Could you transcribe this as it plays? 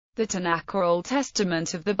The Tanakh, or Old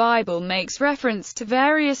Testament of the Bible, makes reference to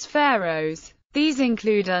various pharaohs. These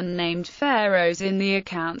include unnamed pharaohs in the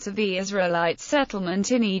accounts of the Israelite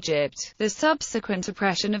settlement in Egypt, the subsequent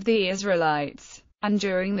oppression of the Israelites, and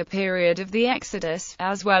during the period of the Exodus,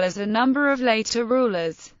 as well as a number of later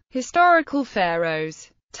rulers. Historical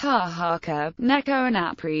pharaohs: Taharka, Necho and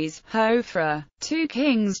Apries, Hophra. 2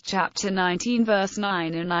 Kings chapter 19 verse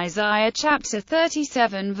 9 and Isaiah chapter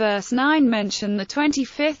 37 verse 9 mention the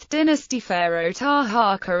 25th dynasty pharaoh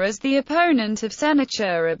Taharka as the opponent of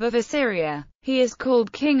Sennacherib of Assyria. He is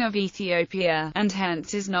called king of Ethiopia, and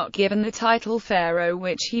hence is not given the title pharaoh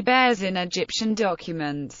which he bears in Egyptian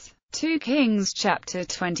documents. 2 Kings chapter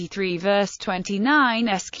 23 verse 29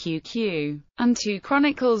 SQQ, and 2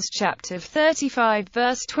 Chronicles chapter 35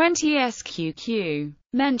 verse 20 SQQ,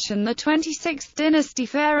 mention the 26th dynasty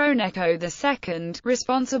pharaoh Necho II,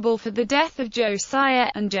 responsible for the death of Josiah,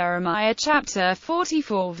 and Jeremiah chapter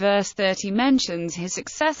 44 verse 30 mentions his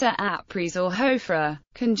successor Apries or Hophra.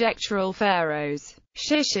 Conjectural pharaohs: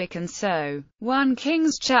 Shishak and So. 1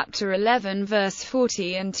 Kings chapter 11 verse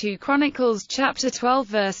 40 and 2 Chronicles chapter 12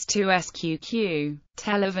 verse 2 SQQ,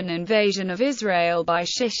 tell of an invasion of Israel by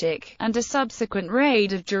Shishak, and a subsequent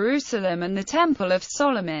raid of Jerusalem and the Temple of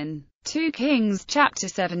Solomon. 2 Kings chapter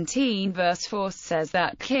 17 verse 4 says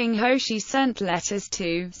that King Hoshea sent letters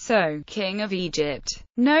to So, king of Egypt.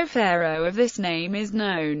 No pharaoh of this name is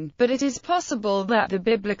known, but it is possible that the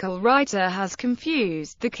biblical writer has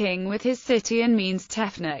confused the king with his city and means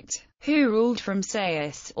Tefnut, who ruled from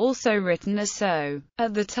Sais, also written as So.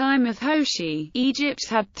 At the time of Hoshea, Egypt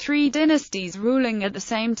had 3 dynasties ruling at the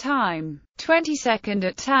same time: 22nd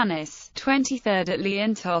at Tanis, 23rd at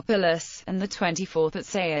Leontopolis, and the 24th at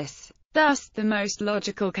Sais. Thus, the most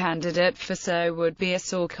logical candidate for So would be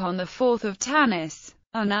Asork on the 4th of Tanis.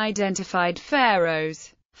 Unidentified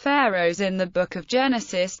pharaohs. Pharaohs in the Book of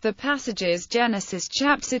Genesis. The passages Genesis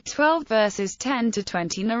chapter 12 verses 10 to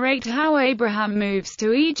 20 narrate how Abraham moves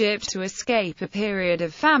to Egypt to escape a period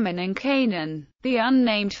of famine in Canaan. The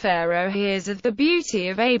unnamed pharaoh hears of the beauty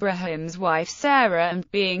of Abraham's wife Sarah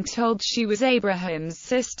and, being told she was Abraham's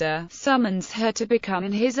sister, summons her to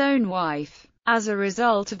become his own wife. As a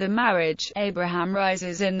result of the marriage, Abraham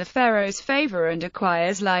rises in the pharaoh's favor and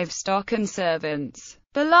acquires livestock and servants.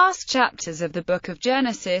 The last chapters of the Book of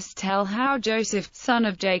Genesis tell how Joseph, son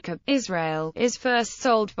of Jacob, Israel, is first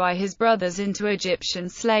sold by his brothers into Egyptian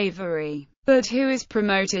slavery, but who is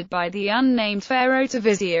promoted by the unnamed pharaoh to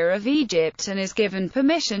vizier of Egypt and is given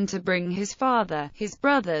permission to bring his father, his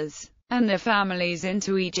brothers, and their families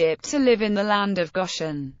into Egypt to live in the land of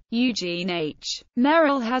Goshen. Eugene H.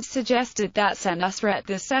 Merrill has suggested that Senusret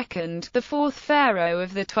II, the 4th pharaoh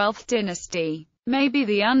of the 12th dynasty, may be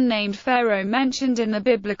the unnamed pharaoh mentioned in the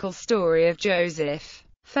biblical story of Joseph.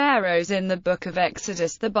 Pharaohs in the Book of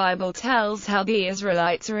Exodus. The Bible tells how the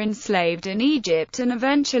Israelites are enslaved in Egypt and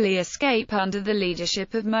eventually escape under the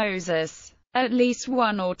leadership of Moses. At least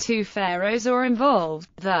 1 or 2 pharaohs are involved: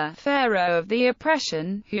 the pharaoh of the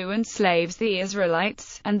oppression, who enslaves the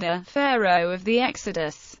Israelites, and the pharaoh of the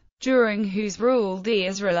Exodus, during whose rule the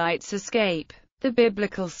Israelites escape. The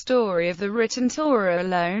biblical story of the written Torah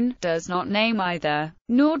alone does not name either,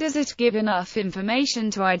 nor does it give enough information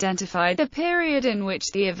to identify the period in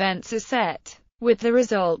which the events are set, with the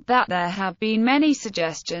result that there have been many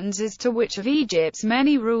suggestions as to which of Egypt's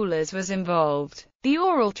many rulers was involved. The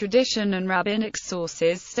oral tradition and rabbinic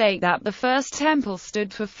sources state that the first temple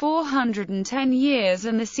stood for 410 years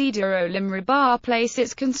and the Seder Olam Rabbah place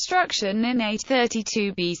its construction in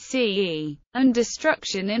 832 BCE, and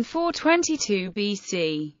destruction in 422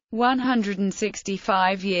 BC,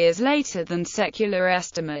 165 years later than secular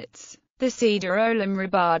estimates. The Seder Olam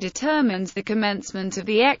Rabbah determines the commencement of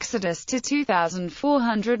the Exodus to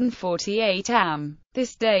 2448 AM.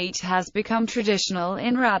 This date has become traditional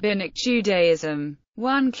in Rabbinic Judaism.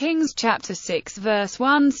 1 Kings chapter 6 verse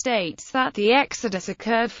 1 states that the Exodus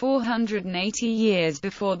occurred 480 years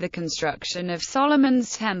before the construction of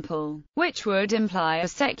Solomon's temple, which would imply a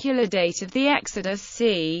secular date of the Exodus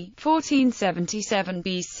c. 1477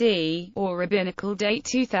 BC, or rabbinical date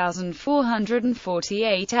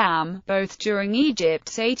 2448 AM, both during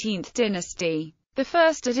Egypt's 18th dynasty, the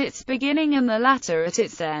first at its beginning and the latter at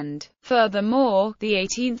its end. Furthermore, the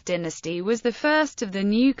 18th dynasty was the first of the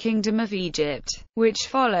new kingdom of Egypt, which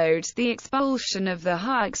followed the expulsion of the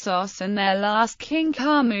Hyksos and their last king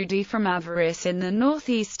Kamudi from Avaris in the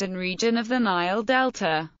northeastern region of the Nile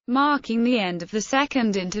Delta, marking the end of the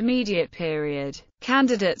Second Intermediate Period.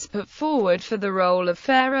 Candidates put forward for the role of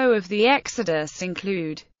Pharaoh of the Exodus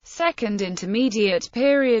include: Second Intermediate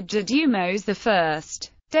Period Dudumos I,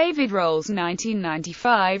 David Roll's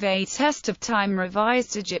 1995 A Test of Time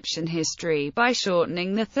revised Egyptian history by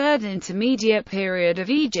shortening the Third Intermediate Period of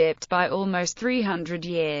Egypt by almost 300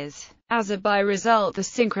 years. As a by-result, the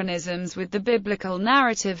synchronisms with the biblical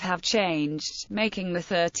narrative have changed, making the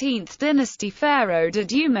 13th dynasty Pharaoh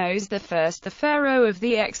Dudumos I the Pharaoh of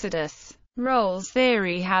the Exodus. Roll's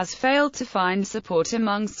theory has failed to find support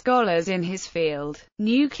among scholars in his field.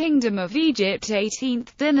 New Kingdom of Egypt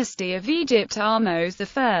 18th dynasty of Egypt Ahmose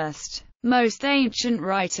I. Most ancient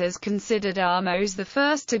writers considered Ahmose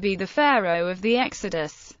I to be the Pharaoh of the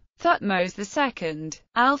Exodus. Thutmose II.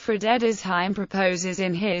 Alfred Edersheim proposes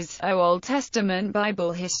in his O Old Testament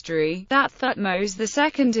Bible History that Thutmose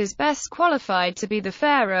II is best qualified to be the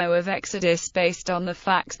Pharaoh of Exodus based on the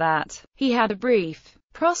fact that he had a brief,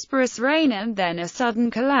 prosperous reign and then a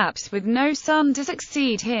sudden collapse with no son to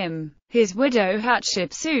succeed him. His widow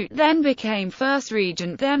Hatshepsut then became first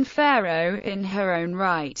regent then Pharaoh in her own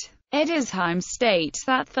right. Edersheim states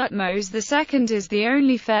that Thutmose II is the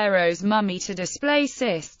only pharaoh's mummy to display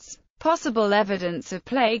cysts, possible evidence of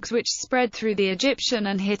plagues which spread through the Egyptian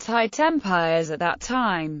and Hittite empires at that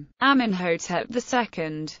time. Amenhotep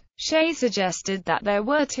II. Shea suggested that there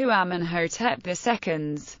were two Amenhotep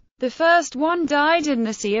IIs. The first one died in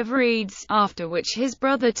the Sea of Reeds, after which his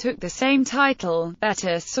brother took the same title.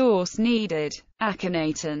 Better source needed.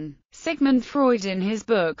 Akhenaten. Sigmund Freud in his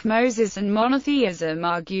book Moses and Monotheism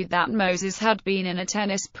argued that Moses had been an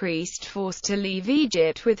Atenis priest forced to leave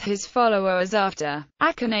Egypt with his followers after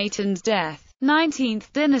Akhenaten's death.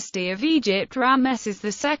 19th dynasty of Egypt Ramesses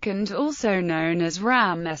II, also known as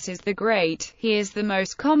Ramesses the Great, he is the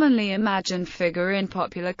most commonly imagined figure in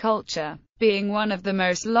popular culture, being one of the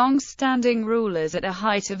most long-standing rulers at the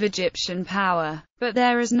height of Egyptian power. But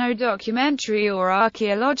there is no documentary or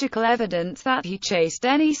archaeological evidence that he chased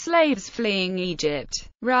any slaves fleeing Egypt.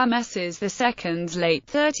 Ramesses II's late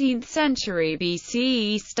 13th century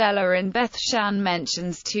BCE stela in Bethshan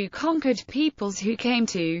mentions two conquered peoples who came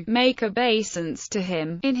to make obeisance to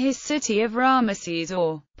him in his city of Ramesses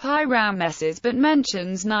or Pi-Ramesses, but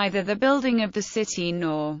mentions neither the building of the city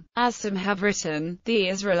nor, as some have written, the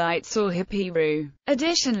Israelites or Hipiru.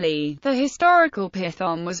 Additionally, the historical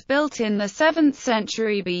Pithom was built in the 7th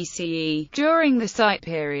century BCE, during the Site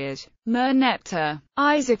period. Merneptah.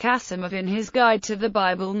 Isaac Asimov in his Guide to the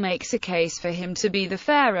Bible makes a case for him to be the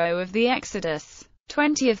Pharaoh of the Exodus.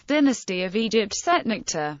 20th dynasty of Egypt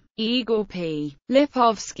Setnektar. Igor P.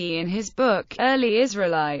 Lipovsky in his book, Early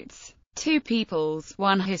Israelites. Two Peoples,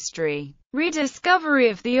 One History. Rediscovery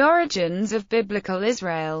of the Origins of Biblical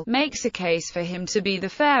Israel, makes a case for him to be the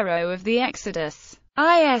Pharaoh of the Exodus.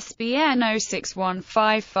 ISBN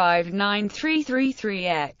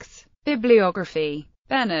 0615593333-X. Bibliography.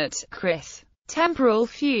 Bennett, Chris. Temporal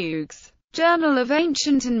Fugues. Journal of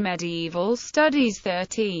Ancient and Medieval Studies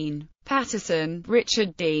 13. Patterson,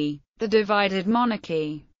 Richard D. The Divided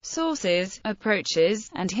Monarchy. Sources, Approaches,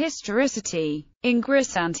 and Historicity.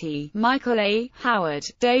 Ingrisanti, Michael A. Howard,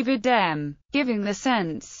 David M. Giving the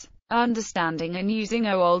Sense, Understanding and Using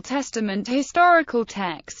Old Testament Historical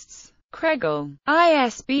Texts. Kregel.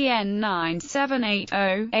 ISBN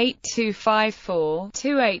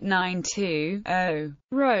 978-0-8254-2892-0.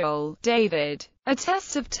 Roll, David. A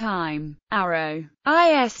Test of Time. Arrow.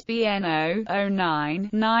 ISBN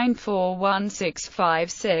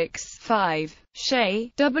 0-09-941656-5.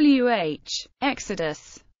 Shea, W. H.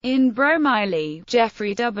 Exodus. In Bromiley,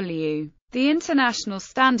 Jeffrey W. The International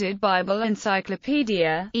Standard Bible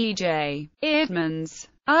Encyclopedia, E.J. Eerdmans.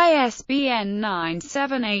 ISBN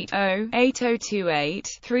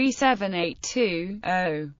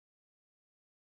 978-0-8028-3782-0.